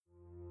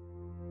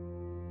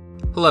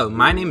Hello,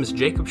 my name is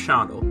Jacob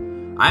Schondel.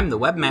 I'm the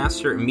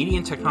Webmaster and Media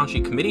and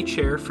Technology Committee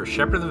Chair for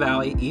Shepherd of the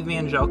Valley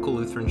Evangelical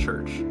Lutheran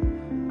Church.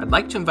 I'd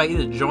like to invite you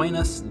to join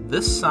us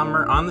this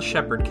summer on the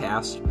Shepherd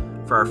Cast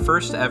for our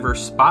first ever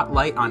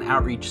Spotlight on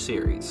Outreach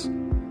series.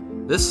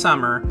 This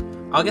summer,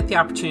 I'll get the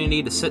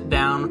opportunity to sit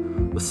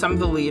down with some of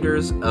the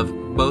leaders of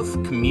both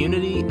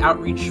community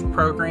outreach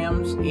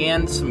programs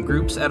and some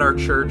groups at our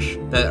church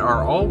that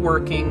are all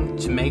working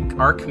to make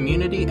our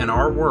community and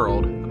our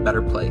world a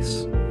better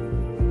place.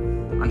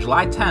 On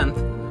July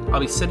 10th, I'll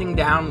be sitting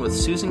down with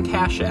Susan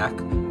Kashak,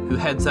 who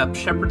heads up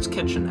Shepherd's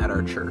Kitchen at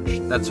our church.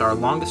 That's our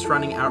longest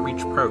running outreach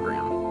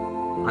program.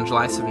 On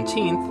July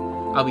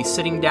 17th, I'll be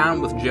sitting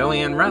down with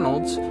Joanne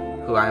Reynolds,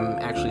 who I'm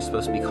actually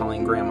supposed to be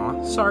calling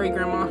Grandma. Sorry,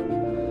 Grandma.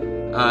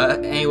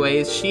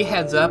 Anyways, she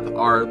heads up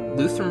our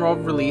Lutheran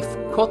World Relief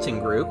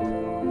quilting group.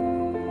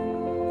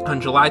 On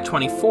July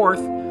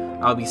 24th,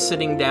 I'll be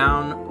sitting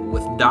down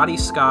with Dottie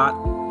Scott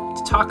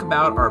to talk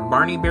about our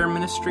Barney Bear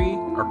ministry,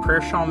 our Prayer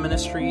Shawl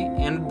ministry,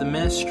 and the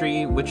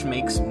ministry which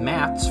makes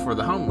mats for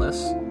the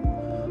homeless.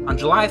 On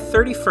July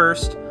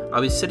 31st,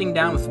 I'll be sitting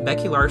down with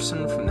Becky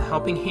Larson from the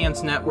Helping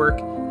Hands Network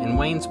in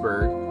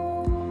Waynesburg.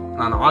 And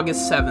on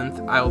August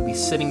 7th, I will be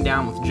sitting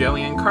down with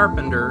Joanne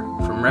Carpenter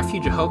from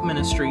Refuge of Hope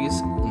Ministries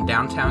in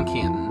downtown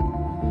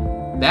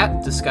Canton.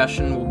 That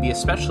discussion will be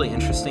especially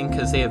interesting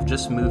because they have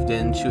just moved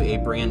into a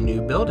brand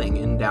new building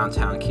in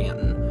downtown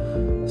Canton.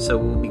 So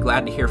we'll be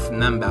glad to hear from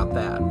them about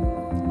that.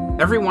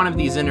 Every one of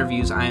these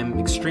interviews I am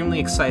extremely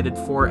excited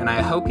for, and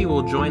I hope you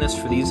will join us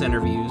for these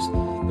interviews.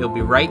 They'll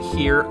be right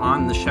here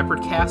on the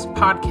Shepherdcast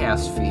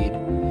podcast feed,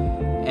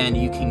 and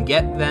you can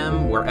get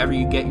them wherever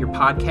you get your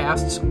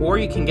podcasts, or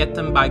you can get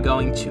them by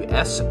going to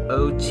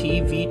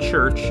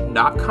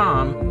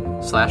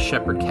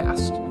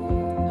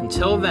sotvchurch.com/shepherdcast.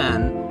 Until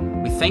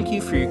then, we thank you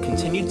for your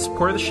continued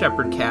support of the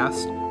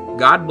Shepherdcast.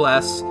 God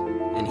bless,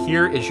 and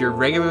here is your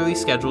regularly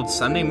scheduled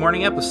Sunday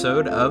morning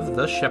episode of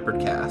the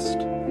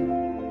Shepherdcast.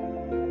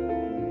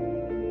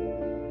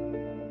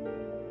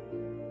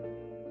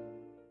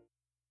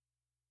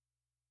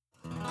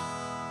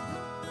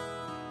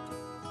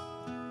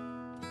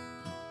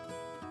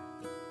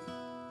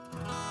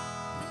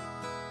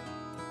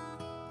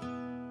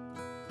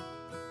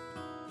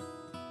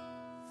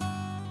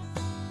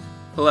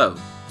 Hello,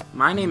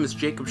 my name is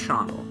Jacob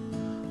Schondel.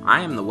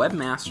 I am the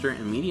Webmaster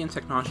and Media and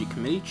Technology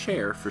Committee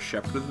Chair for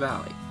Shepherd of the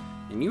Valley,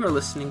 and you are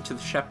listening to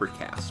the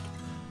Shepherdcast,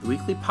 the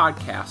weekly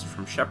podcast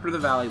from Shepherd of the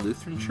Valley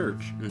Lutheran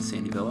Church in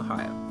Sandyville,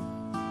 Ohio.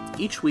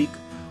 Each week,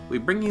 we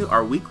bring you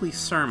our weekly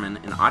sermon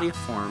in audio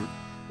form,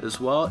 as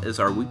well as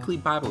our weekly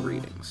Bible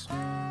readings.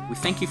 We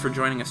thank you for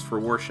joining us for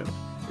worship,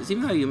 as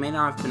even though you may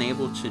not have been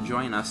able to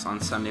join us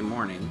on Sunday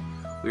morning,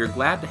 we are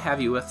glad to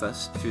have you with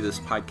us through this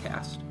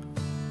podcast.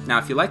 Now,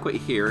 if you like what you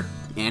hear,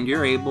 and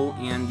you're able,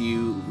 and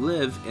you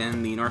live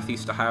in the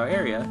Northeast Ohio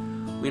area,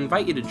 we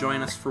invite you to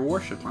join us for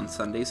worship on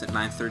Sundays at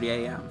 9:30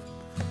 a.m.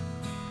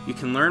 You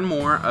can learn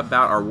more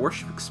about our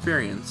worship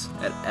experience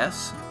at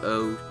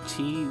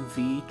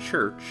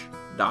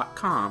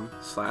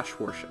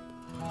sotvchurch.com/worship.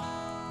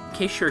 In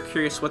case you're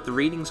curious what the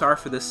readings are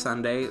for this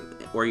Sunday,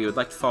 or you would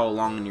like to follow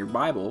along in your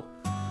Bible,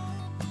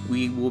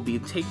 we will be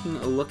taking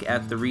a look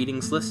at the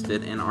readings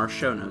listed in our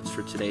show notes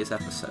for today's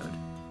episode.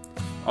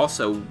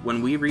 Also,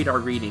 when we read our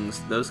readings,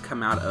 those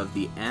come out of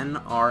the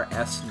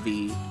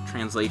NRSV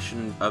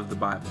translation of the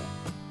Bible.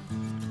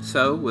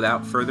 So,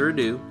 without further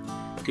ado,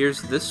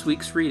 here's this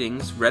week's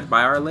readings read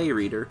by our lay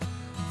reader,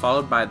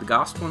 followed by the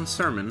Gospel and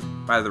Sermon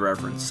by the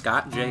Reverend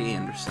Scott J.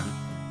 Anderson.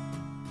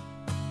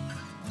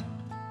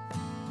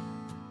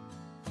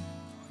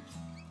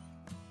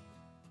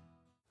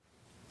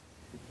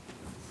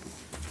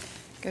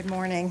 Good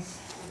morning.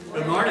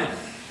 Good morning.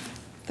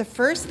 The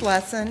first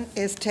lesson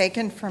is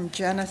taken from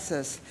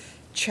Genesis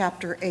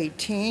chapter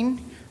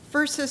 18,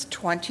 verses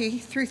 20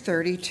 through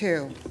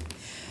 32.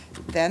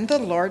 Then the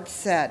Lord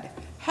said,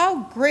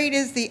 "How great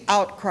is the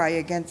outcry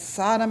against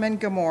Sodom and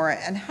Gomorrah,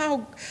 and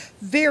how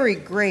very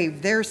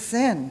grave their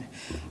sin!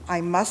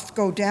 I must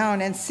go down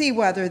and see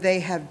whether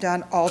they have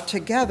done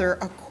altogether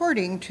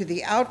according to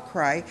the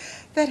outcry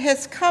that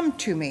has come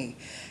to me,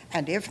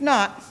 and if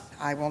not,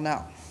 I will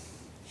know."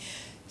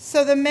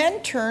 So the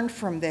men turned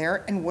from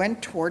there and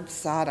went toward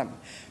Sodom,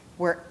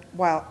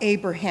 while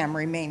Abraham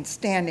remained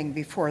standing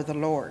before the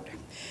Lord.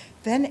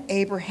 Then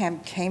Abraham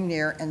came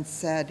near and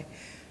said,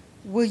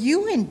 "Will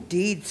you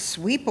indeed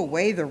sweep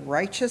away the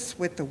righteous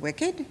with the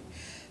wicked?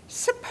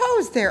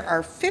 Suppose there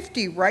are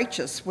 50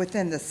 righteous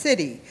within the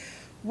city.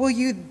 Will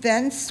you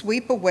then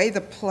sweep away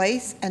the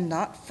place and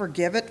not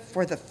forgive it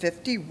for the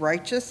 50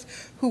 righteous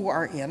who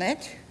are in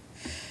it?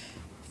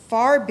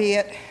 Far be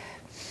it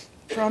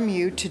from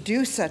you to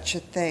do such a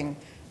thing,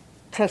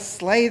 to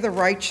slay the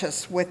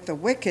righteous with the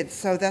wicked,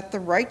 so that the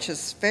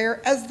righteous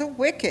fare as the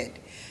wicked.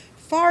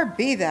 Far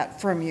be that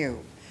from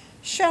you.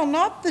 Shall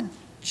not the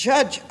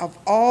judge of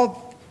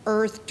all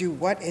earth do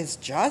what is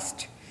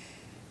just?"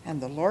 And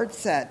the Lord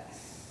said,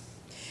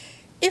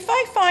 "If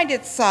I find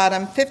at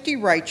Sodom 50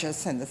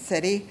 righteous in the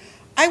city,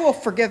 I will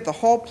forgive the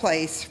whole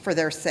place for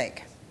their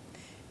sake."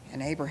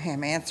 And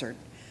Abraham answered,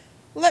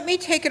 Let me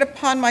take it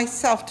upon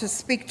myself to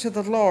speak to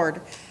the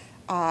Lord,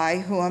 I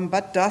who am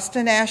but dust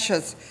and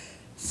ashes.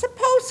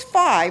 Suppose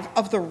 5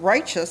 of the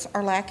righteous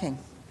are lacking.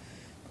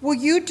 Will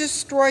you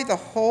destroy the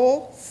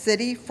whole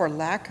city for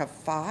lack of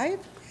 5?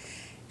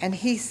 And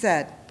he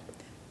said,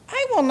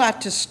 I will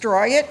not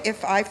destroy it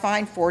if I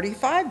find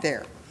 45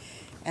 there.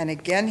 And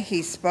again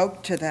he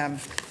spoke to them,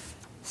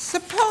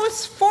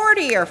 suppose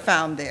 40 are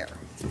found there.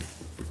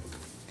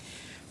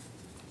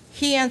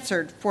 He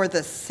answered, for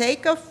the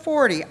sake of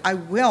 40, I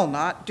will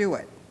not do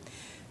it.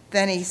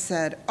 Then he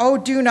said, oh,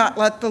 do not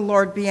let the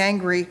Lord be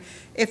angry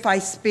if I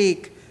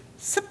speak.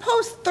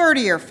 Suppose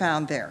 30 are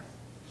found there.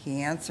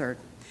 He answered,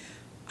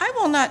 I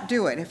will not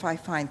do it if I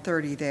find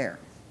 30 there.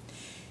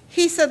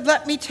 He said,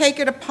 let me take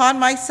it upon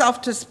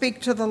myself to speak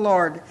to the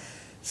Lord.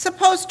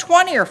 Suppose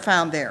 20 are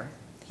found there.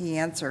 He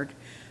answered,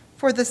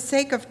 for the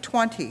sake of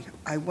 20,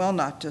 I will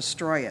not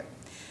destroy it.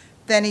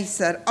 Then he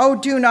said, oh,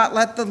 do not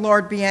let the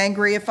Lord be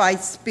angry if I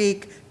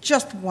speak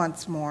just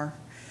once more.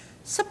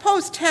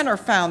 Suppose 10 are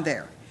found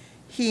there.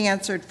 He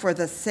answered, for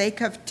the sake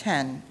of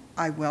 10,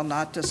 I will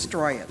not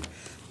destroy it.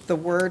 The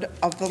word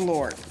of the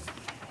Lord.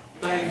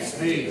 Thanks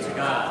be to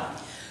God.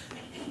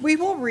 We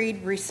will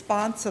read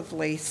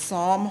responsively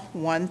Psalm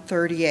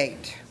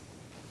 138.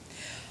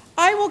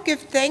 I will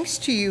give thanks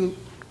to you,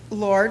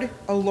 Lord,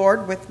 O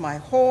Lord, with my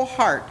whole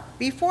heart.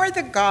 Before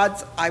the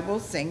gods I will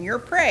sing your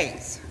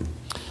praise.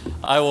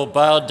 I will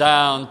bow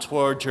down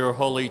toward your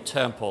holy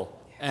temple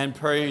and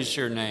praise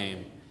your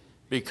name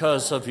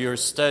because of your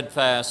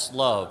steadfast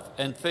love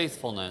and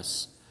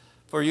faithfulness.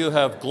 For you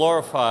have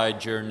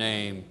glorified your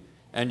name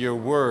and your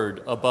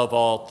word above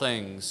all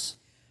things.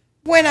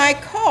 When I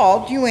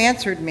called, you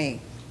answered me.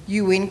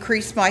 You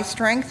increased my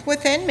strength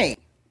within me.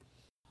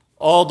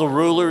 All the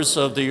rulers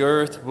of the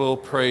earth will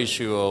praise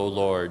you, O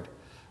Lord,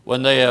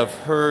 when they have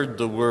heard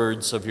the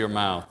words of your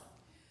mouth.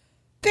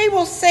 They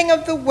will sing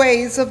of the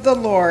ways of the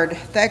Lord,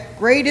 that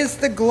great is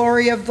the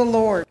glory of the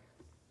Lord.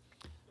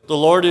 The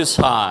Lord is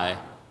high,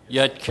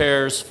 yet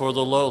cares for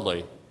the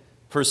lowly,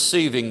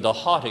 perceiving the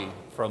haughty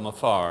from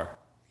afar.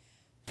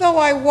 Though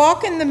I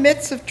walk in the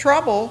midst of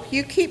trouble,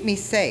 you keep me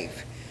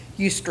safe.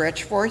 You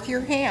stretch forth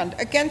your hand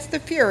against the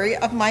fury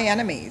of my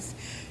enemies.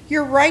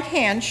 Your right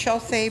hand shall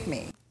save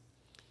me.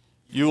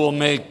 You will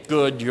make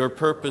good your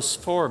purpose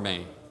for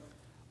me.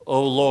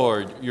 O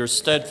Lord, your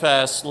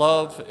steadfast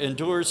love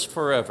endures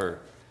forever.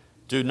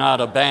 Do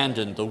not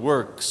abandon the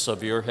works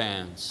of your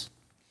hands.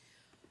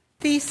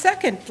 The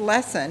second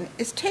lesson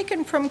is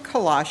taken from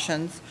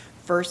Colossians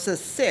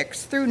verses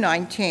 6 through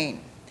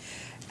 19.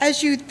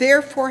 As you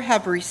therefore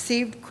have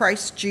received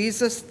Christ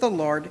Jesus the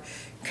Lord,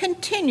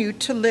 continue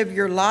to live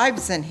your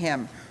lives in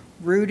him,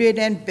 rooted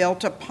and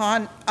built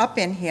up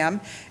in him,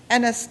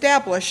 and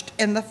established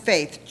in the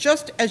faith,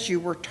 just as you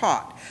were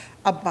taught,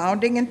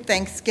 abounding in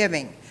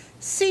thanksgiving.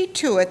 See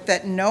to it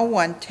that no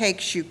one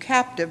takes you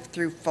captive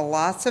through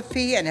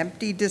philosophy and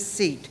empty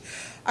deceit,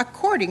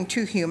 according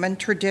to human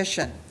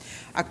tradition,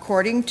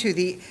 according to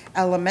the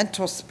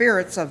elemental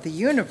spirits of the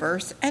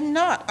universe, and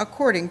not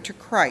according to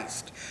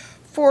Christ.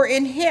 For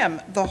in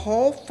him the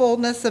whole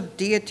fullness of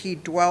deity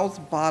dwells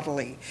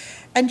bodily,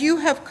 and you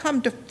have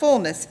come to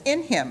fullness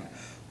in him,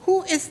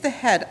 who is the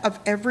head of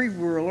every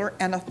ruler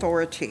and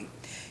authority.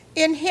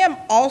 In him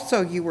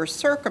also you were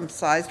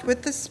circumcised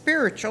with the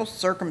spiritual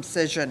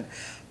circumcision,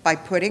 by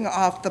putting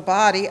off the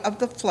body of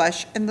the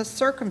flesh in the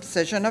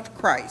circumcision of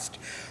Christ.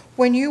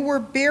 When you were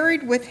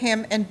buried with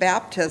him in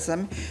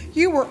baptism,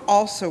 you were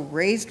also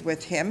raised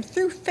with him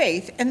through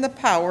faith in the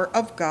power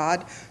of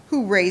God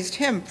who raised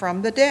him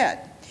from the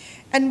dead.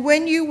 And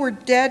when you were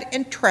dead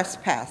in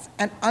trespass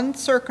and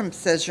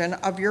uncircumcision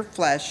of your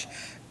flesh,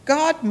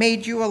 God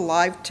made you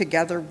alive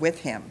together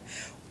with him,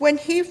 when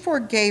he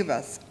forgave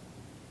us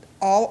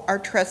all our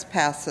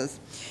trespasses,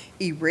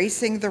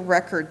 erasing the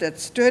record that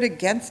stood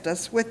against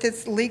us with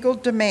its legal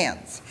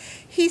demands.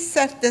 He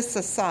set this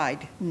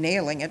aside,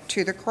 nailing it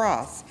to the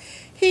cross.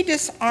 He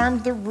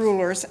disarmed the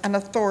rulers and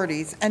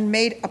authorities and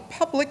made a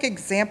public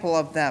example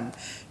of them,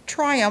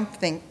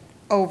 triumphing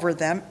over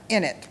them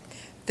in it.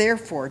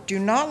 Therefore, do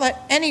not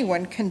let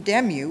anyone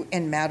condemn you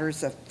in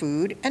matters of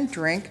food and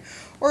drink,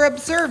 or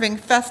observing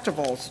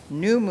festivals,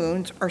 new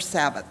moons, or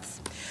Sabbaths.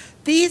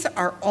 These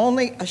are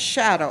only a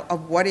shadow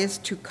of what is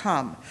to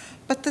come,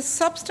 but the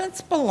substance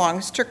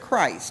belongs to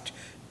Christ.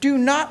 Do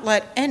not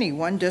let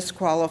anyone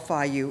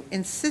disqualify you,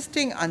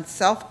 insisting on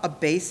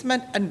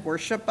self-abasement and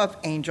worship of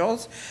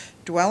angels,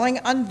 dwelling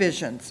on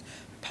visions,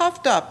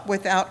 puffed up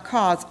without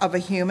cause of a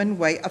human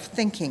way of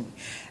thinking,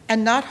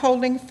 and not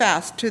holding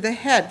fast to the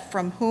head,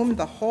 from whom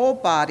the whole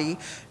body,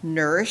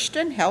 nourished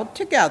and held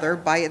together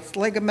by its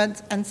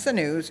ligaments and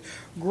sinews,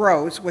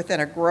 grows within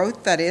a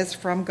growth that is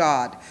from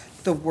God.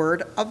 The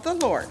word of the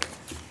Lord.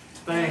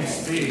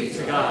 Thanks be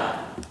to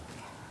God.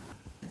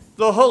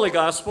 The Holy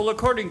Gospel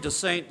according to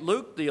St.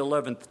 Luke, the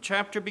 11th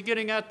chapter,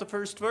 beginning at the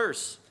first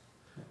verse.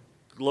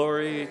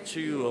 Glory to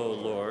you, O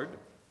Lord.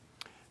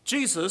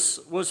 Jesus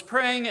was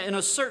praying in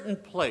a certain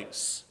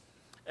place,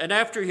 and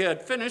after he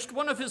had finished,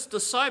 one of his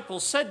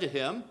disciples said to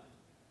him,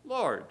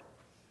 Lord,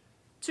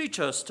 Teach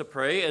us to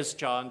pray as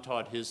John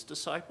taught his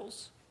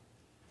disciples.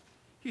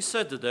 He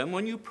said to them,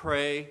 when you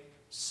pray,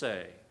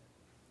 say,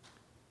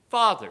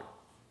 Father,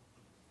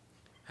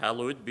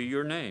 hallowed be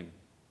your name.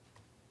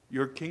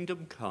 Your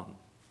kingdom come.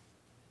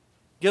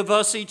 Give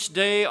us each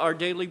day our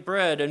daily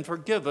bread, and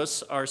forgive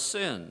us our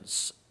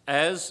sins,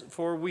 as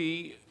for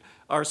we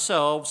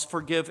ourselves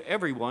forgive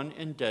everyone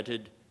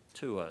indebted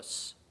to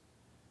us.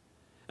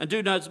 And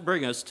do not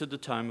bring us to the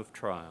time of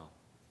trial.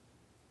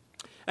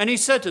 And he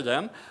said to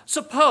them,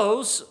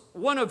 suppose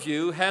one of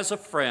you has a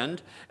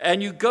friend,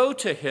 and you go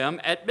to him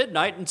at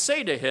midnight and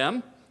say to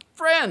him,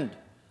 Friend,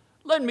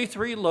 lend me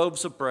 3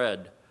 loaves of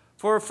bread,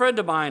 for a friend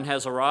of mine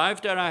has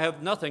arrived, and I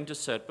have nothing to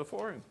set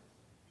before him.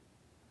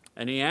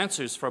 And he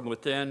answers from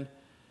within,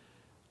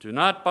 Do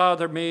not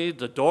bother me,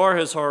 the door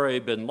has already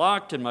been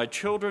locked, and my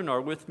children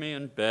are with me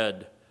in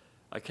bed.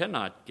 I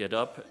cannot get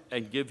up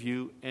and give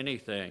you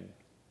anything.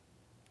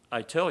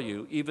 I tell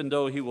you, even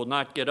though he will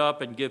not get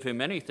up and give him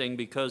anything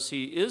because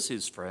he is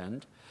his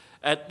friend,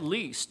 at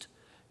least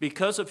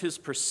because of his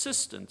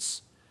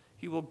persistence,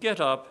 he will get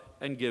up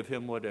and give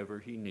him whatever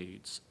he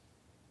needs.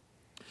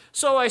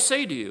 So I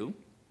say to you,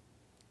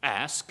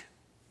 ask,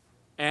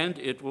 and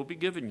it will be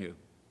given you.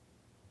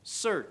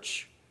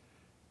 Search,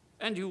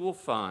 and you will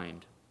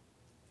find.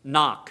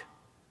 Knock,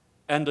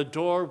 and the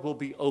door will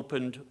be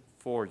opened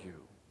for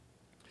you.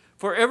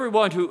 For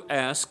everyone who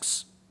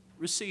asks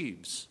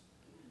receives,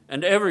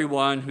 and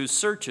everyone who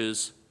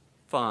searches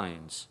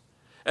finds.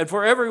 And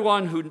for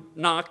everyone who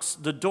knocks,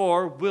 the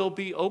door will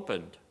be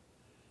opened.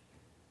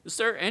 Is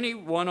there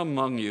anyone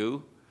among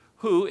you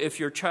who, if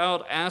your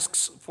child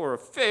asks for a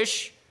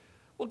fish,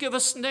 will give a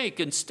snake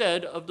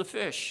instead of the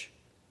fish?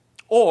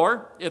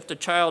 Or, if the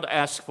child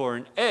asks for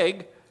an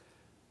egg,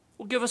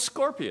 will give a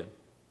scorpion?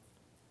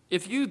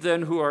 If you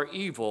then, who are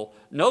evil,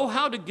 know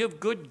how to give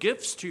good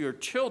gifts to your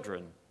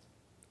children,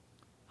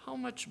 how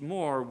much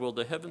more will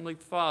the Heavenly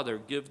Father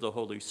give the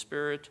Holy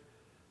Spirit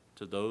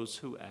to those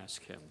who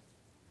ask him?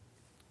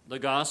 The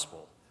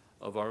Gospel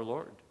of our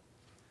Lord.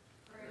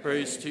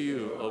 Praise to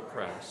you, O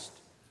Christ.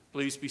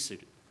 Please be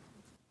seated.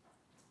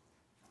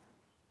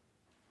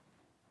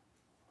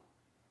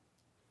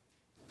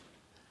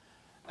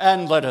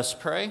 And let us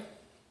pray.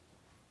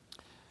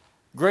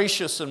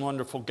 Gracious and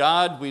wonderful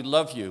God, we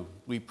love you,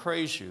 we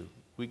praise you,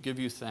 we give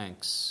you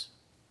thanks.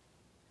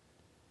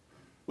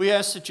 We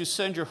ask that you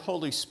send your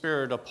Holy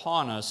Spirit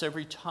upon us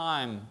every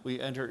time we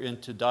enter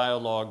into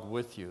dialogue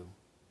with you,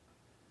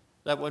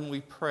 that when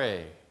we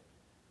pray,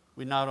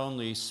 we not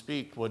only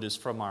speak what is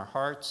from our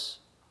hearts,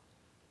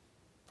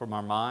 from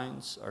our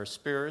minds, our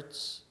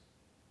spirits,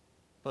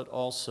 but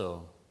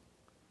also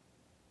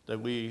that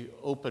we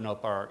open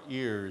up our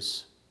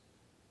ears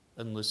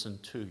and listen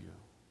to you.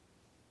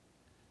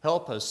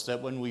 Help us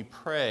that when we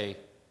pray,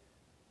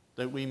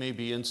 that we may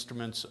be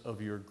instruments of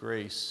your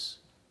grace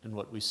in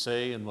what we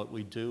say and what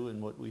we do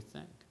and what we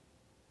think.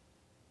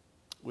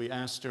 We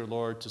ask, dear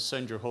Lord, to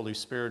send your Holy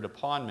Spirit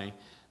upon me,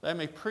 that I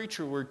may preach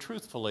your word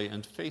truthfully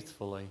and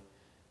faithfully.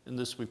 In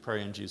this we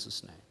pray in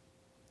Jesus' name.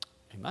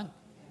 Amen.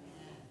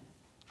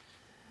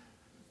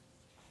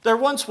 There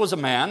once was a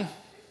man,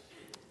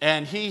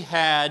 and he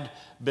had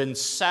been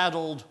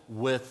saddled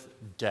with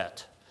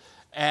debt.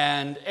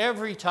 And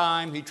every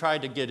time he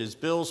tried to get his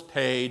bills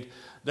paid,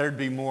 there'd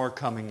be more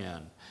coming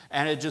in.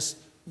 And it just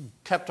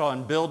kept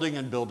on building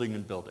and building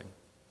and building.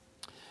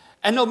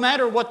 And no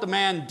matter what the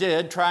man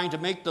did, trying to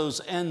make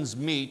those ends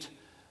meet,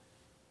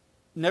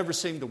 never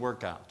seemed to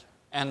work out.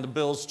 And the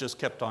bills just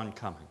kept on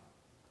coming.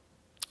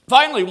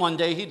 Finally, one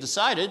day he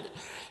decided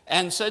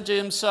and said to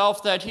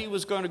himself that he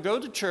was going to go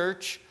to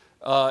church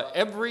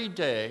every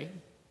day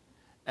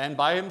and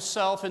by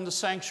himself in the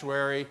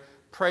sanctuary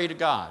pray to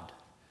God.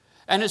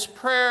 And his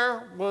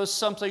prayer was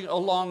something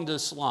along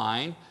this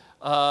line,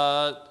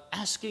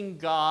 asking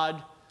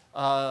God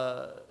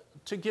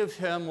to give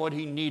him what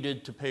he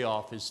needed to pay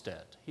off his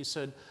debt. He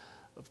said,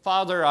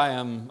 Father, I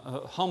am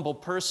a humble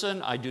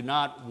person. I do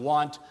not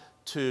want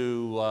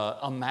to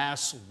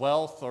amass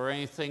wealth or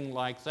anything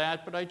like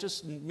that, but I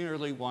just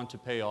merely want to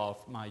pay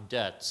off my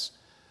debts.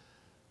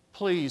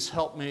 Please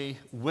help me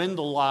win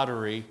the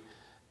lottery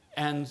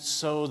and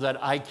so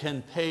that I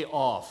can pay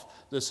off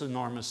this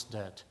enormous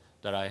debt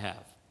that I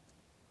have.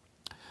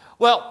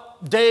 Well,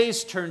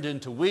 days turned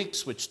into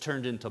weeks, which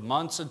turned into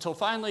months, until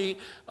finally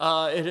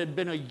it had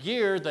been a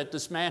year that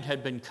this man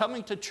had been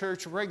coming to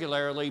church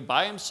regularly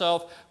by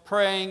himself,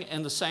 praying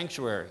in the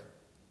sanctuary.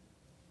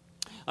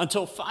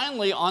 Until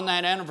finally, on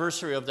that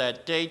anniversary of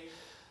that date,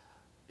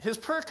 his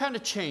prayer kind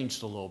of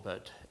changed a little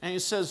bit. And he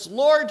says,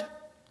 Lord,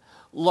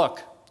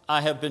 look, I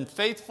have been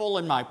faithful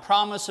in my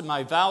promise and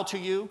my vow to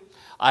you.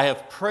 I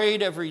have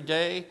prayed every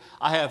day.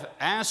 I have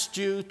asked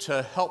you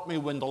to help me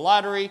win the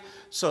lottery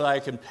so that I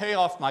can pay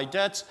off my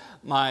debts.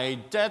 My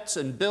debts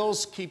and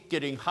bills keep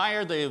getting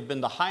higher. They have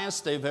been the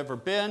highest they've ever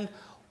been.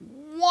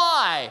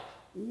 Why?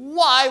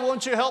 Why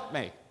won't you help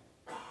me?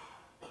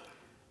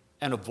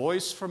 And a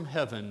voice from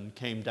heaven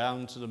came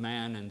down to the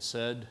man and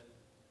said,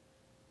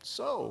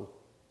 So,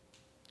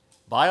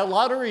 buy a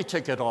lottery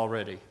ticket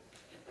already.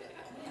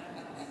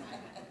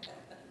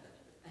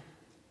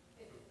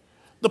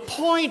 The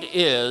point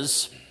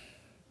is,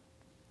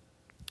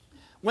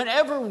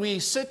 whenever we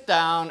sit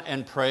down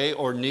and pray,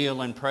 or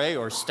kneel and pray,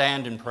 or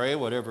stand and pray,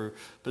 whatever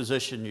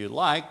position you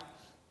like,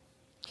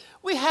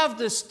 we have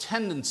this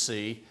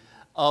tendency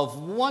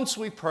of once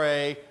we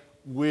pray,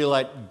 we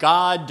let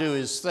God do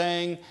his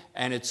thing,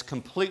 and it's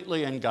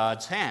completely in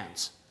God's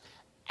hands.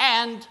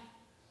 And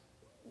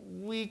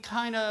we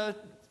kind of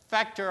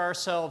factor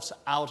ourselves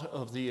out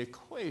of the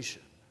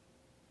equation.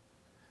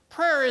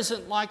 Prayer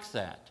isn't like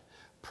that.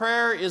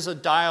 Prayer is a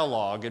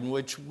dialogue in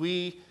which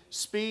we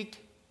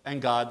speak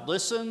and God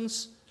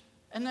listens,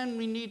 and then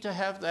we need to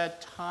have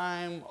that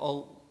time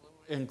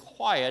in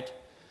quiet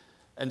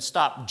and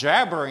stop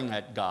jabbering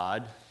at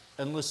God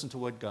and listen to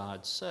what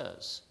God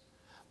says.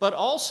 But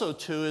also,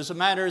 too, is a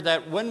matter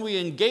that when we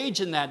engage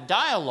in that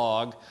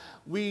dialogue,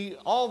 we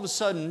all of a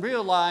sudden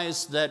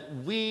realize that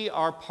we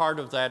are part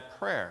of that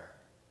prayer,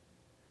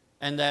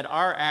 and that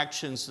our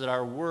actions, that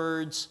our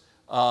words,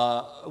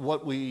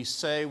 what we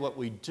say, what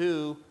we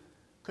do,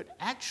 could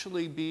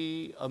actually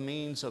be a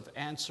means of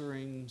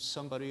answering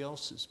somebody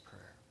else's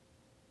prayer.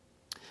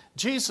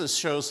 Jesus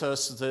shows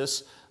us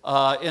this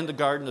in the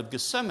Garden of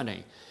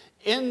Gethsemane.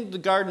 In the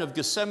Garden of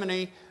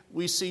Gethsemane,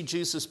 we see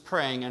Jesus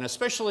praying, and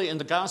especially in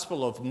the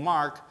Gospel of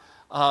Mark,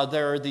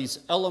 there are these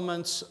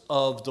elements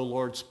of the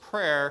Lord's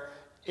Prayer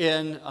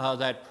in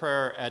that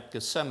prayer at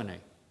Gethsemane.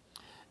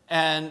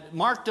 And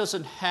Mark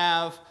doesn't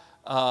have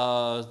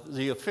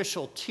the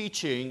official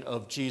teaching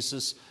of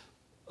Jesus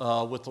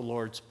with the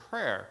Lord's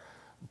Prayer.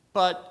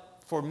 But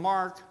for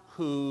Mark,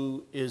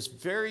 who is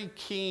very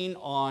keen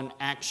on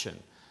action,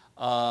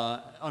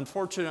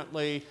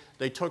 unfortunately,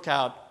 they took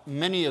out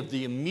many of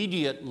the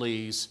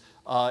immediatelys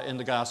in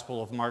the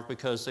Gospel of Mark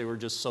because they were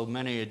just so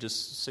many, it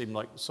just seemed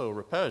like so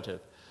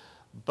repetitive.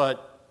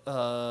 But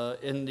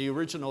in the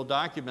original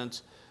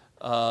documents,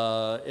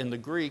 in the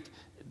Greek,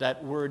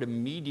 that word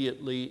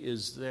immediately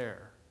is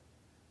there.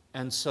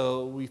 And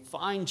so we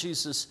find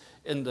Jesus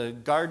in the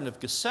Garden of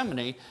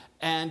Gethsemane,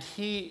 and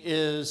he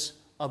is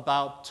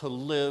about to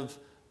live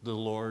the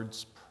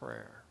Lord's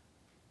Prayer.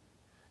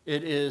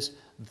 It is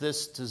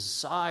this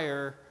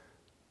desire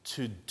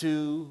to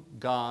do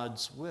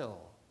God's will.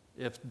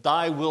 If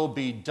thy will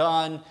be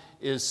done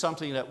is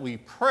something that we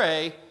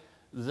pray,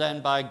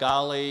 then by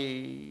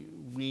golly,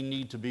 we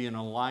need to be in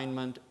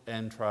alignment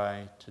and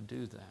try to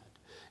do that.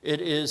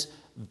 It is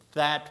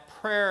that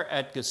prayer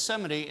at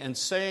Gethsemane and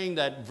saying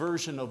that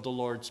version of the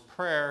Lord's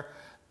Prayer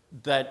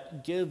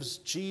that gives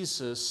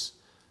Jesus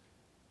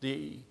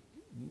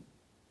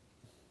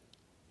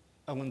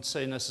I wouldn't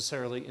say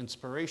necessarily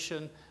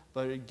inspiration,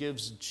 but it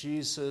gives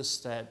Jesus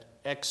that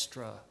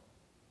extra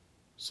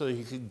so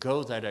he could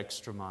go that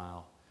extra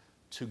mile,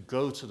 to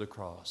go to the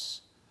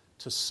cross,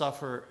 to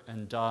suffer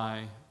and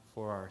die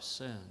for our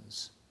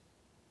sins,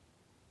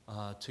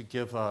 to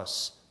give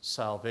us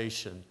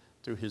salvation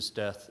through his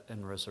death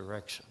and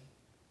resurrection.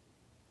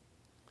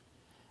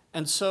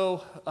 And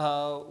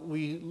so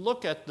we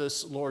look at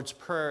this Lord's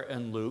Prayer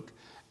in Luke,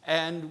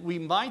 and we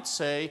might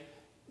say,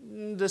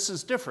 this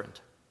is different.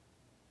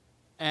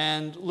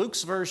 And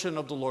Luke's version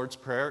of the Lord's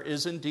Prayer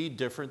is indeed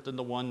different than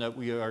the one that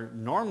we are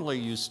normally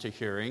used to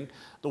hearing,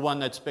 the one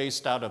that's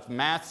based out of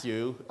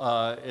Matthew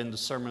in the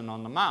Sermon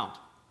on the Mount.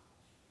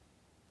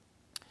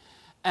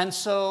 And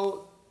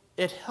so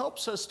it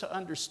helps us to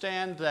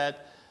understand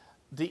that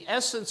the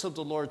essence of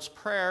the Lord's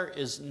Prayer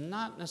is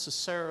not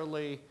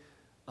necessarily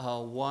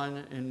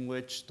one in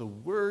which the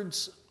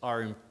words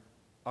are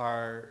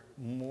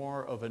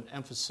more of an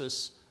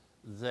emphasis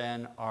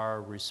than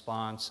our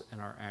response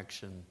and our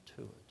action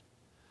to it.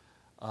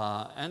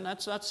 And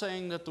that's not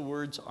saying that the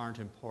words aren't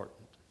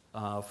important.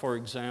 For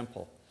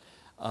example,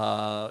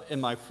 in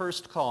my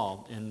first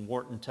call in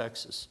Wharton,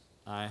 Texas,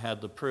 I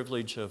had the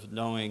privilege of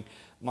knowing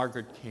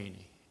Margaret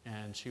Caney,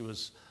 and she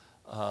was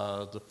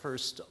the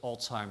first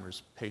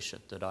Alzheimer's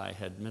patient that I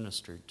had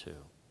ministered to.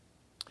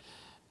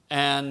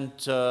 And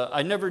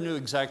I never knew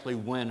exactly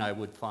when I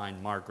would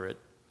find Margaret,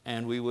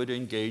 and we would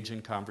engage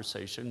in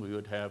conversation. We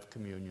would have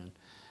communion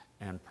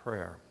and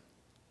prayer.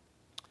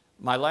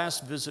 My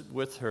last visit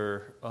with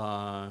her,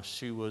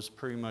 she was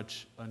pretty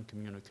much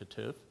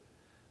uncommunicative.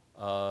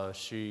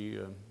 She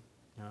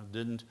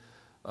didn't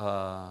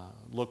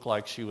look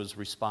like she was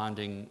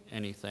responding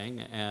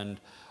anything,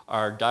 and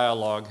our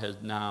dialogue has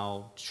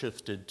now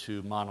shifted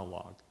to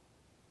monologue.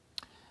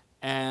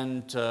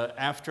 And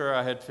after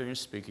I had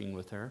finished speaking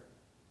with her,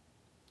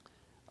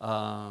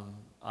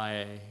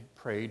 I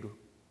prayed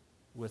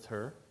with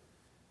her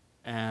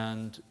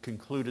and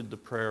concluded the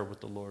prayer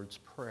with the Lord's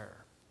Prayer.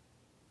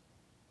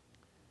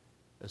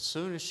 As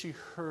soon as she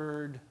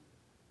heard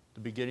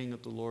the beginning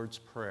of the Lord's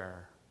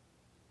Prayer,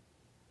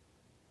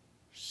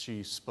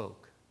 she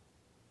spoke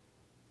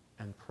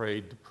and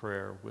prayed the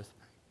prayer with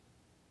me.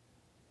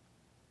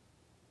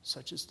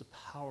 Such is the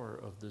power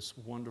of this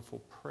wonderful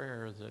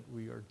prayer that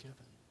we are given.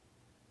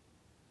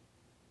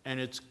 And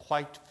it's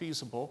quite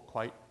feasible,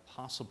 quite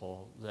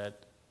possible,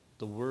 that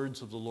the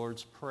words of the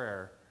Lord's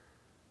Prayer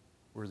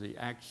were the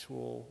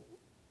actual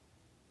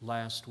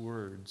last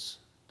words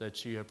that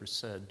she ever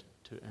said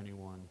to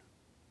anyone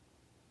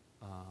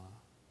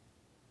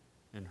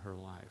in her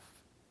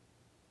life.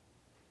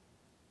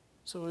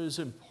 So it is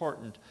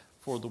important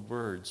for the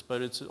words,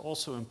 but it's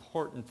also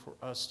important for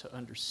us to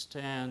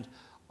understand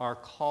our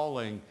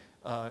calling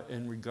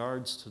in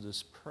regards to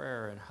this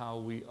prayer and how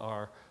we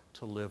are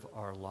to live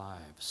our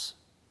lives.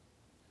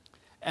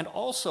 And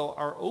also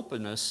our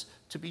openness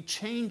to be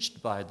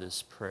changed by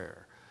this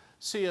prayer.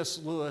 C.S.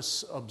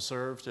 Lewis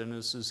observed, and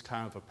this is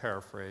kind of a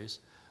paraphrase,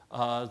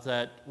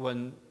 that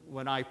when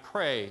I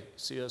pray,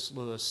 C.S.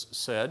 Lewis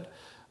said,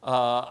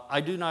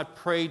 I do not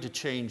pray to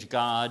change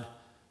God,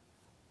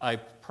 I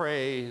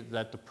pray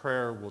that the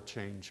prayer will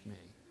change me.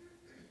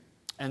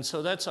 And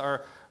so that's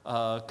our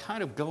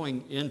kind of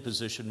going in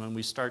position when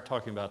we start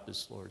talking about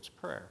this Lord's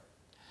Prayer.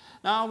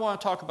 Now I want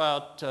to talk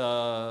about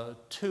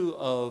two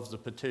of the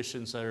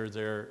petitions that are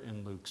there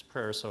in Luke's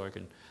prayer, so I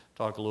can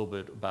talk a little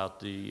bit about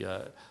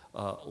the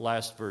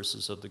last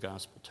verses of the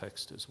gospel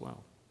text as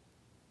well.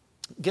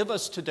 Give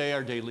us today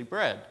our daily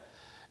bread.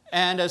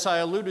 And as I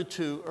alluded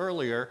to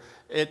earlier,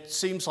 it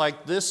seems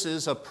like this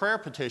is a prayer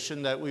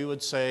petition that we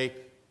would say,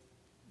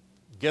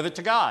 give it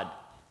to God.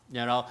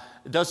 You know,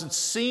 it doesn't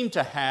seem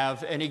to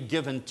have any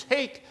give and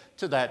take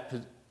to that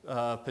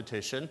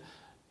petition.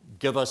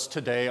 Give us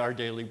today our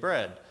daily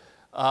bread.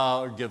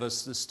 Or give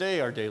us this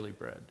day our daily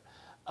bread.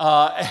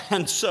 But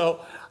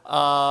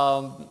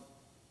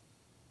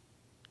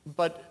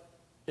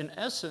in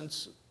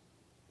essence,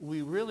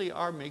 we really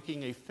are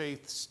making a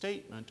faith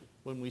statement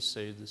when we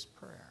say this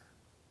prayer.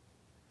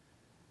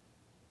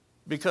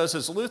 Because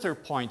as Luther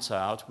points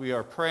out, we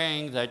are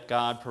praying that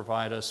God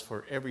provide us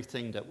for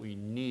everything that we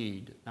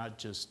need, not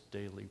just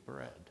daily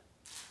bread.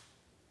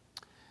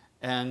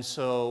 And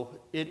so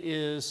it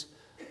is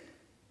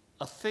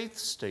a faith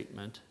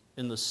statement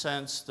in the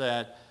sense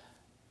that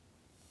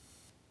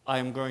I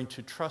am going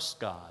to trust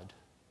God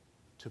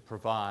to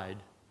provide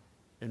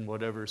in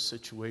whatever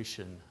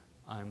situation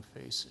I'm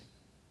facing.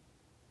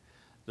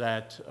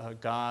 That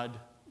God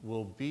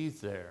will be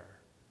there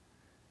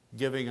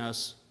giving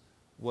us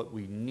what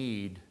we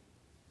need,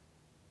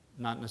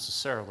 not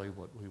necessarily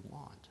what we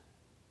want.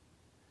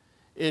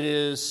 It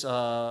is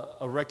a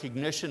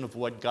recognition of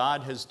what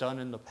God has done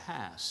in the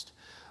past.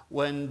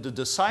 When the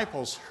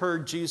disciples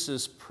heard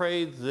Jesus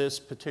pray this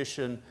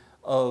petition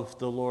of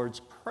the Lord's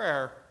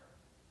Prayer,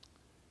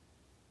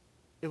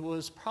 it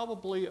was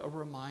probably a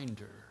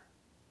reminder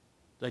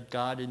that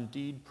God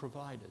indeed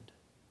provided.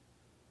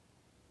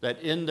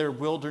 That in their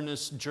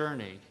wilderness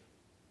journey,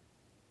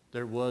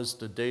 there was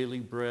the daily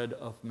bread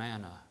of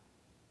manna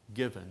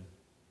given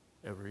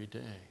every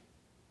day.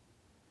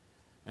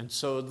 And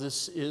so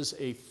this is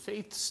a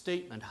faith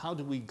statement. How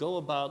do we go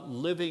about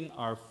living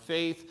our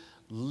faith,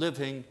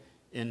 living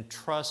in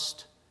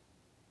trust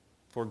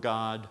for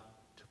God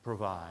to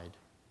provide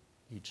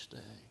each day?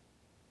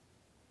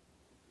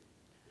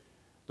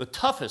 The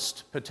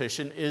toughest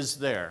petition is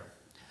there.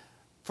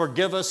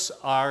 Forgive us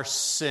our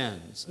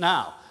sins.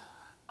 Now,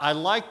 I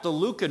like the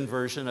Lucan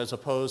version as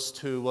opposed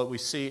to what we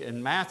see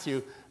in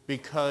Matthew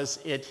because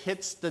it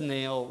hits the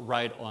nail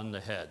right on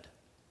the head.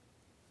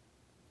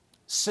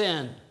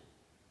 Sin.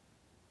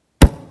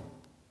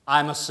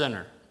 I'm a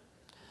sinner.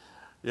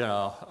 You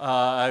know,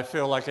 I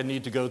feel like I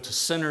need to go to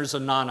Sinners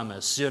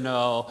Anonymous, you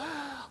know.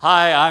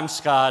 Hi, I'm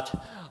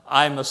Scott.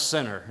 I'm a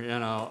sinner, you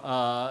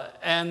know.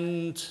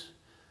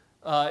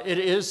 It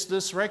is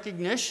this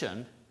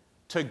recognition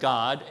to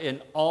God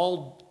in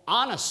all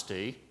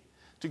honesty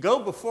to go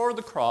before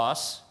the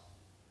cross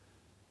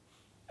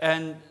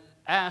and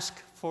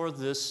ask for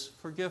this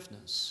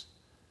forgiveness.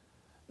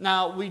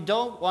 Now, we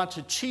don't want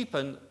to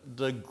cheapen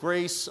the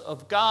grace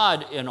of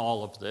God in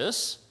all of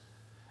this,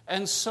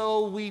 and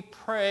so we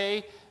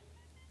pray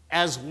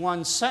as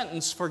one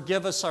sentence,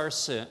 forgive us our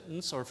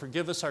sins or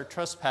forgive us our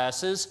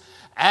trespasses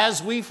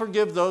as we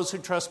forgive those who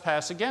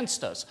trespass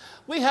against us.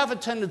 We have a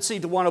tendency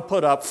to want to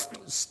put a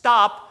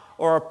stop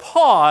or a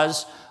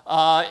pause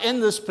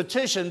in this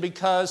petition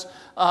because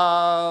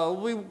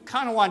we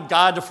kind of want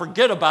God to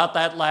forget about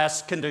that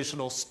last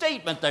conditional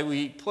statement that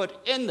we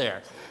put in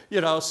there.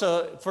 You know,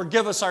 so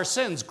forgive us our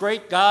sins.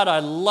 Great God, I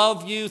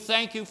love you.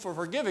 Thank you for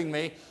forgiving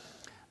me.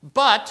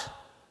 But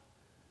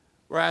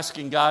we're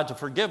asking God to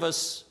forgive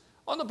us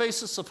on the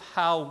basis of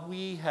how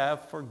we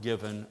have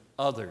forgiven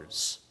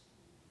others.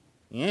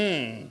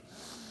 That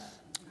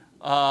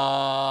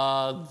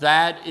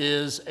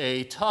is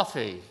a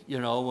toughie, you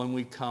know, when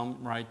we come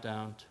right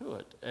down to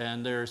it.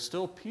 And there are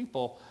still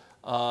people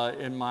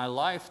in my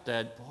life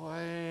that, boy,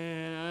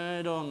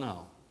 I don't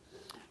know.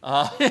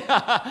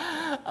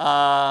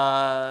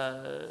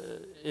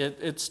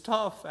 It's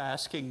tough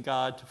asking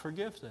God to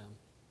forgive them.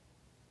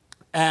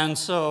 And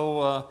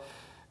so,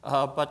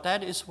 but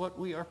that is what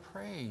we are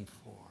praying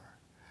for.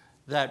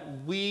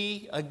 That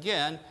we,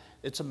 again,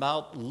 it's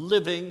about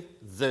living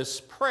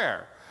this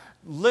prayer.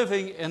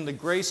 Living in the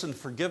grace and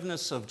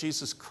forgiveness of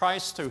Jesus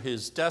Christ through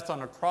his death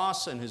on a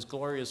cross and his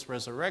glorious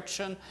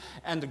resurrection,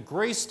 and the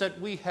grace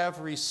that we have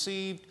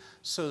received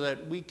so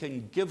that we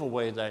can give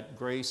away that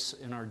grace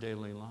in our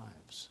daily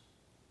lives.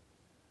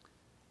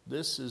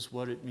 This is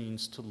what it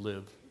means to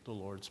live the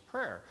Lord's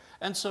Prayer.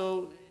 And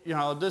so,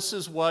 this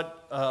is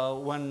what,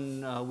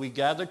 when we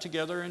gather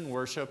together in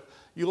worship,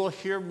 you will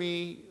hear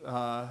me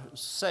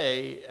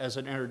say as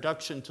an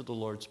introduction to the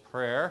Lord's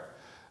Prayer,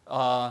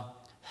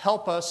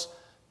 help us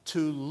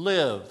to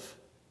live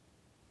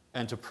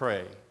and to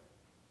pray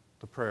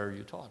the prayer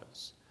you taught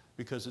us.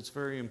 Because it's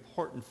very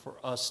important for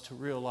us to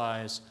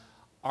realize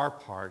our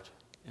part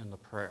in the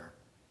prayer.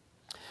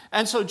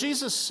 And so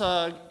Jesus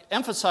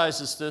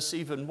emphasizes this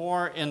even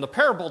more in the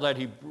parable that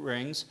he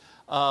brings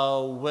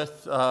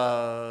with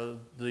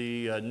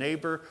the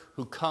neighbor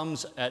who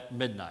comes at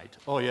midnight.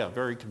 Oh yeah,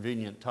 very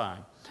convenient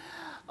time.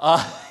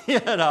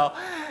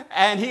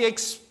 And he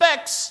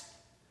expects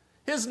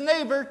his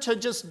neighbor to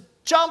just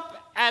jump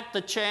at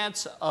the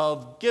chance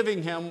of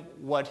giving him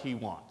what he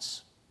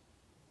wants.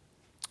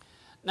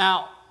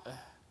 Now,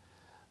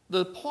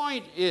 the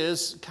point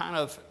is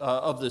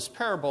of this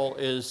parable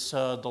is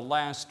the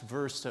last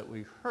verse that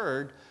we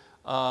heard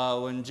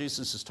when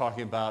Jesus is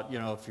talking about,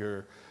 if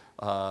your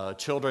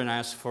children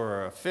ask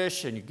for a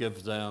fish and you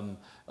give them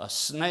a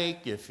snake,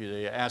 if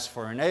they ask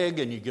for an egg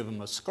and you give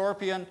them a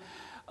scorpion,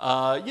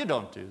 you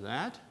don't do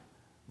that.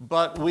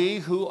 But we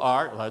who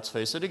are, let's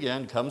face it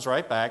again, comes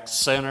right back,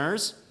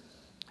 sinners,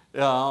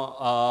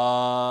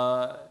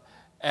 and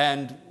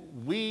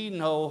we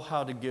know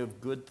how to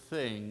give good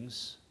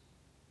things,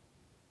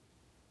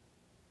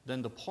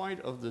 then the point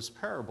of this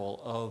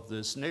parable of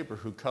this neighbor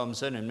who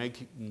comes in and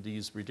making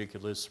these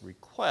ridiculous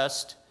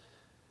requests,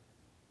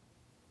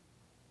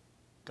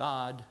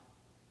 God,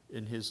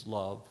 in his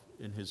love,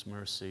 in his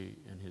mercy,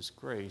 in his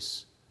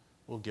grace,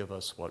 will give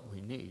us what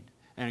we need.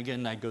 And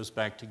again, that goes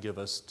back to give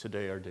us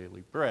today our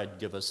daily bread.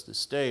 Give us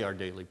this day our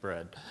daily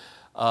bread.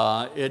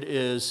 It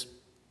is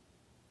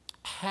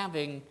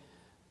having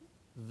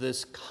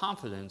this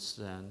confidence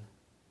then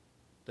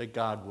that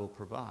God will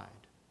provide.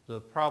 The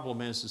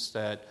problem is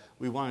that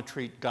we want to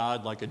treat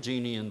God like a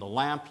genie in the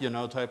lamp,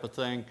 type of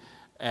thing,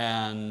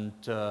 and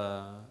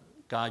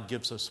God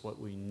gives us what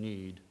we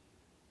need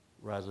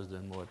rather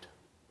than what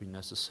we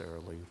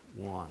necessarily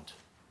want.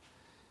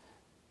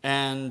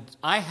 And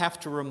I have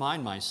to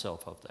remind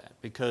myself of that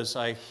because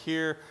I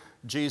hear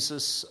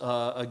Jesus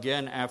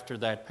again after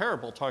that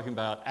parable talking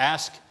about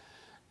ask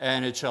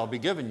and it shall be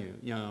given you.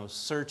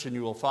 Search and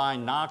you will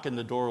find, knock and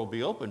the door will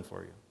be open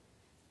for you.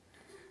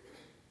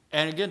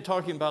 And again,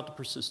 talking about the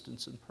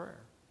persistence in prayer.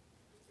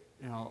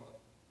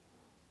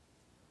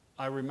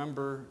 I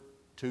remember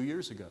 2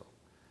 years ago,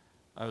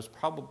 I was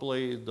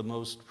probably the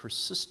most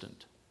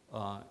persistent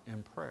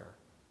in prayer.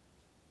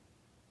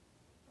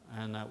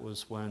 And that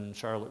was when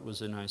Charlotte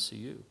was in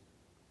ICU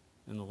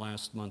in the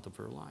last month of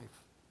her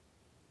life.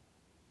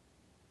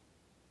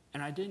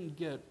 And I didn't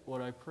get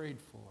what I prayed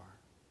for.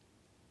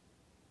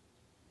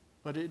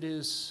 But it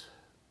is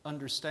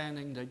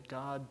understanding that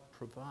God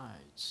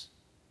provides,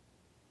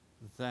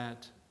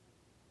 that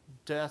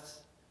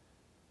death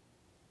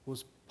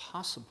was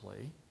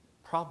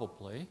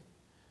probably,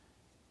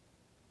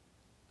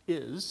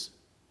 is,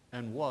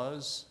 and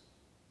was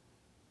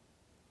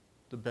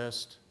the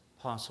best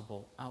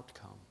possible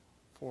outcome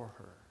for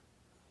her.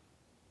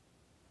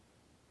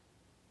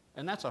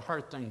 And that's a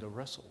hard thing to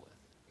wrestle with.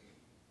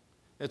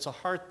 It's a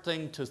hard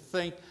thing to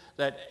think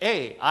that,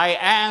 hey, I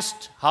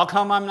asked, how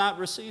come I'm not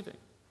receiving?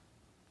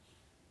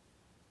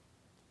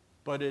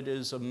 But it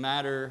is a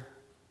matter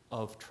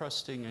of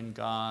trusting in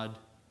God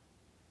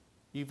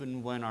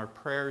even when our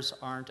prayers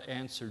aren't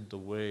answered the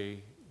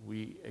way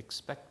we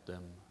expect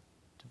them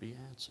to be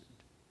answered.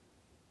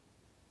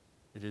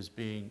 It is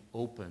being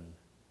open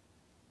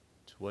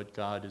to what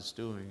God is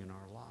doing in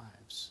our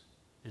lives.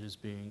 It is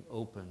being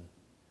open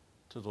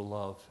to the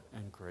love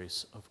and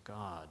grace of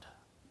God.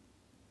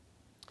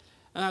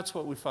 And that's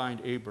what we find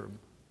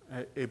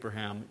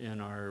Abraham in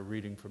our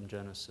reading from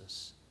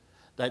Genesis.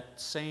 That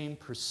same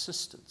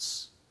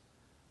persistence.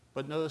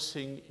 But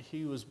noticing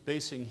he was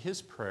basing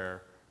his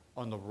prayer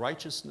on the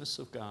righteousness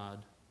of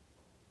God.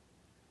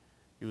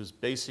 He was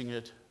basing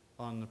it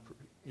on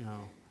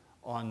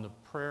the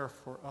prayer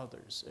for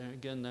others. And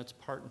again, that's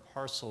part and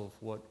parcel of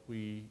what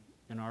we,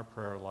 in our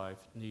prayer life,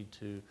 need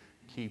to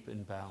keep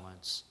in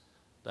balance.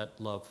 That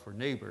love for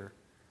neighbor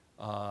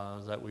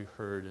that we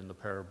heard in the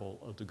parable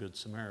of the Good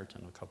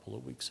Samaritan a couple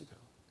of weeks ago.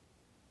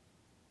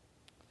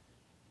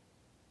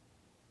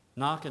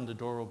 Knock and the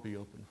door will be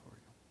open for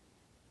you.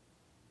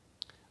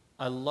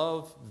 I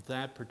love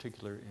that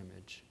particular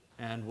image.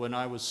 And when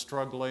I was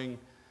struggling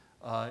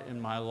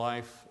in my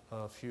life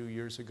a few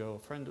years ago, a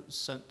friend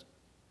sent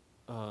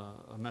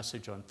a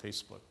message on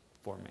Facebook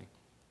for me.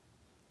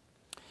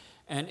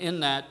 And in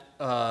that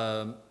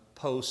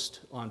post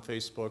on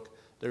Facebook,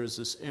 there was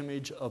this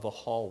image of a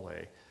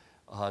hallway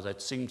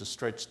that seemed to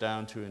stretch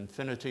down to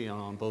infinity, and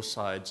on both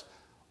sides,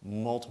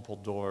 multiple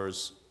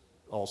doors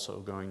also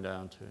going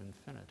down to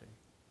infinity.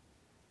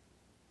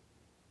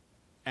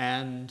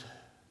 And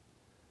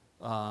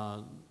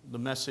the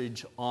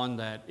message on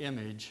that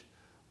image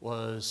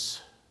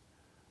was,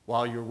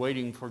 while you're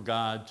waiting for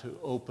God to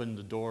open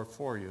the door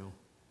for you,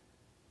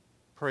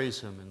 praise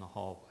Him in the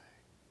hallway.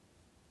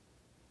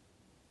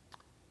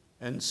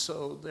 And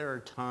so there are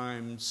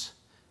times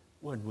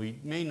when we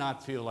may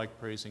not feel like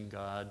praising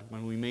God,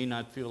 when we may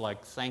not feel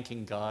like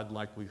thanking God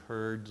like we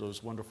heard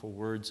those wonderful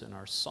words in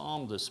our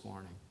psalm this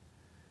morning.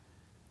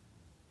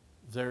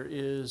 There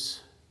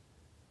is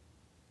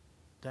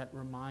that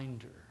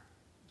reminder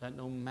that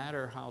no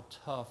matter how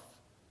tough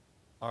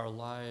our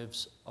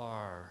lives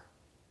are,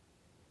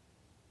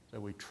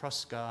 that we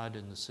trust God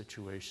in the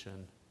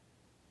situation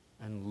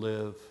and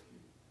live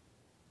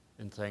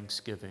in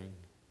thanksgiving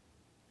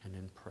and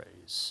in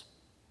praise.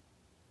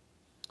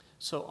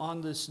 So on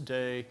this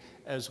day,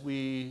 as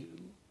we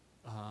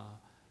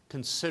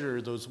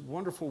consider those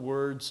wonderful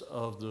words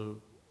of the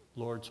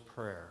Lord's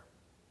Prayer,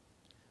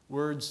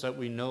 words that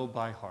we know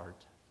by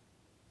heart,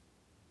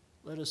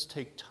 let us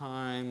take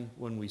time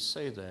when we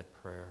say that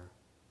prayer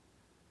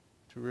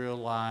to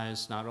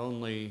realize not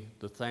only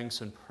the thanks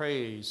and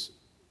praise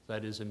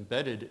that is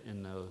embedded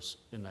in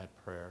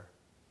that prayer,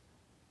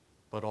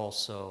 but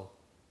also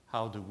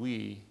how do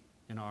we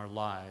in our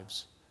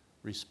lives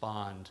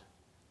respond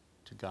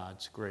to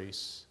God's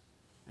grace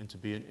and to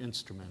be an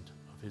instrument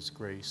of His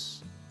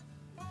grace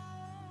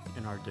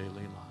in our daily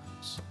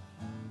lives.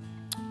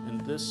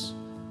 And this,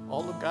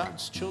 all of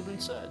God's children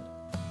said,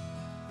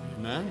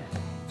 Amen.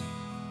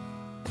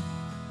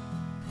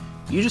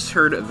 You just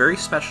heard a very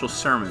special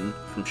sermon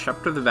from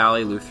Shepherd of the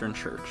Valley Lutheran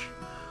Church.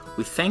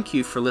 We thank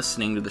you for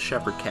listening to the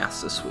Shepherd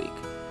Cast this week.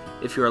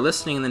 If you are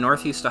listening in the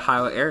Northeast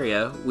Ohio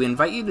area, we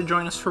invite you to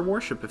join us for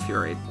worship if you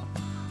are able.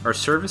 Our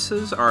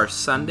services are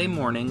Sunday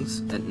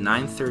mornings at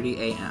 9:30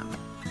 a.m.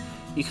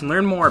 You can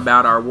learn more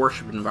about our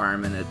worship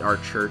environment at our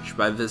church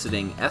by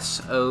visiting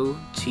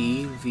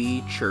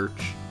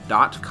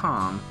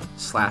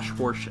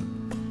sotvchurch.com/worship.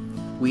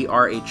 We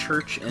are a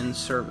church in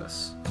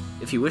service.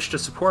 If you wish to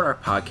support our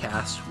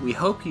podcast, we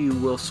hope you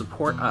will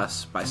support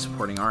us by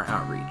supporting our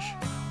outreach.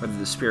 Whether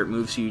the Spirit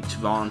moves you to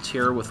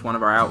volunteer with one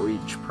of our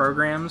outreach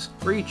programs,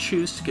 or you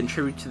choose to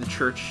contribute to the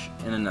church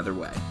in another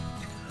way.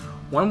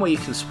 One way you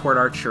can support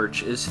our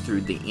church is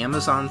through the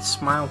Amazon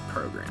Smile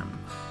program,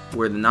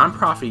 where the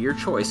nonprofit of your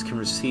choice can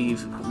receive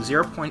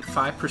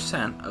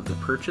 0.5% of the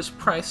purchase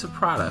price of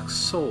products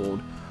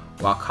sold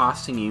while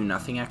costing you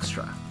nothing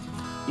extra.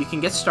 You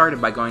can get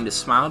started by going to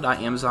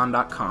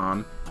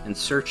smile.amazon.com and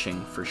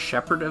searching for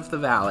Shepherd of the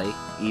Valley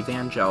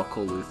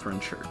Evangelical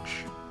Lutheran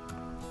Church.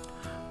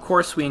 Of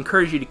course, we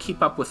encourage you to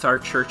keep up with our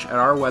church at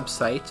our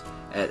website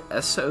at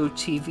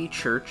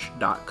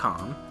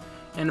sotvchurch.com.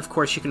 And of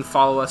course, you can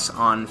follow us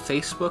on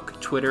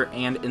Facebook, Twitter,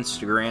 and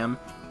Instagram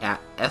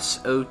at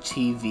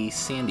SOTV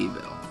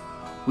Sandyville.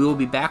 We will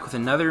be back with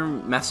another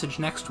message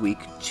next week.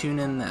 Tune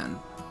in then.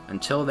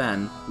 Until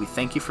then, we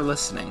thank you for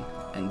listening,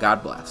 and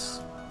God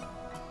bless.